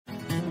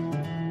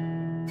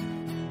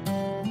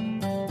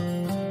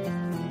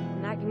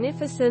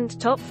magnificent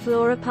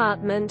top-floor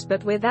apartment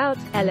but without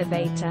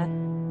elevator.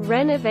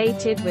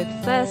 Renovated with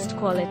first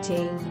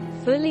quality,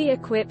 fully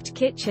equipped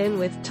kitchen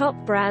with top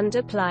brand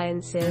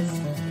appliances.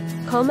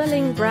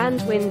 Kömmerling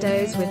brand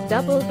windows with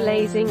double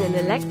glazing and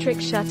electric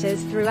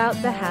shutters throughout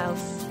the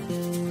house.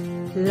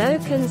 Low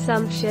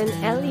consumption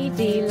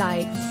LED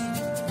lights.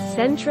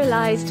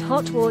 Centralized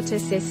hot water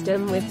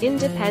system with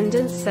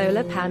independent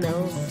solar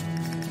panels.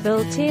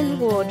 Built-in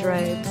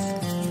wardrobes.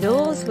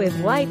 Doors with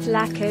white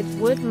lacquered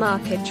wood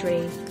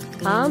marquetry.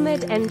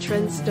 Armored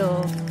entrance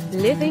door.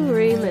 Living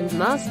room and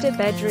master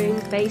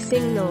bedroom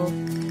facing north,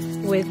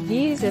 with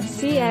views of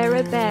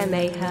Sierra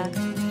Bermeja.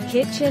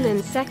 Kitchen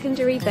and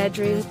secondary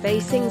bedroom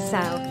facing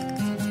south.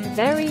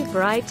 Very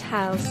bright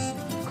house.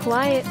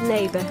 Quiet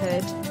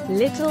neighborhood.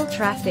 Little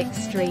traffic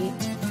street.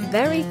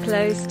 Very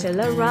close to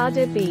La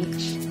Rada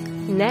beach.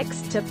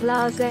 Next to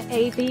Plaza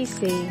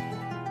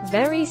ABC.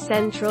 Very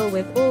central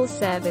with all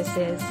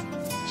services.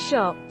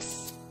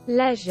 Shops.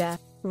 Leisure.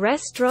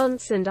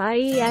 Restaurants and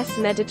IES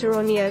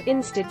Mediterráneo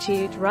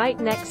Institute right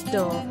next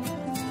door.